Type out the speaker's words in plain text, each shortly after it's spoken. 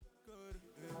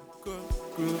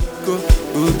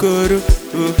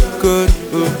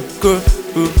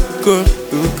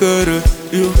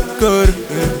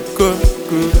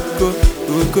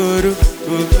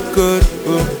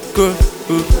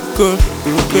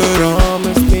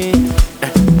Promise me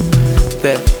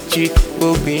that you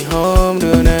will be home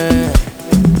tonight.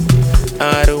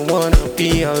 I don't wanna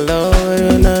be alone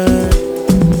tonight.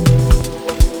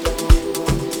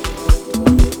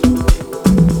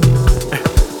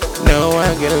 No,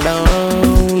 I get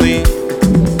lonely,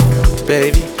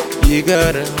 baby. You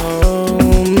gotta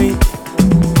hold me.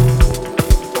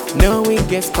 No, it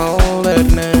gets cold at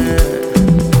night.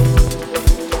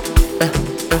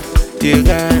 You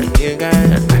got it, you got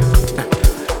it.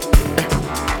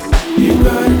 You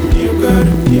got it, you got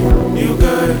it, you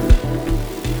got it.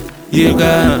 You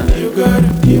got it, you got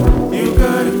it, you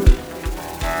got it.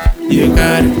 You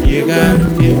got it, you got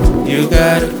it, you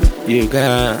got it. You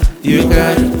got it, you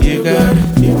got it, you got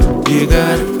it. You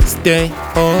got it. Stay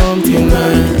home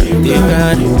tonight. You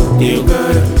got it, you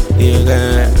got it, you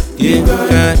got it. You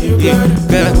got it, you got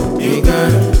it, you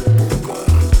got it.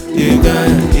 You got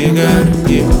it, you got it,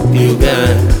 you got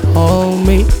it. Hold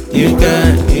me, you got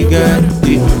it, you got it,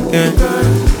 you got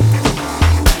it.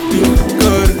 You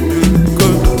got it, you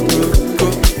got it,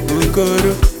 you got it, you got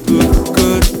it,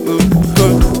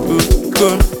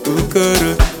 you got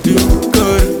it, you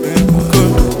got it, you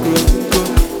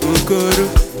got it, you got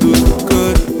it, you got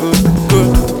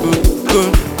it, you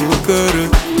got it,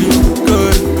 you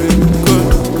got it,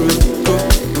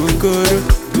 you got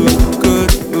it.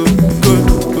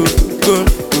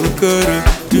 You got it,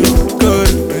 you got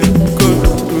it, you got it,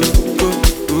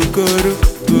 you got it.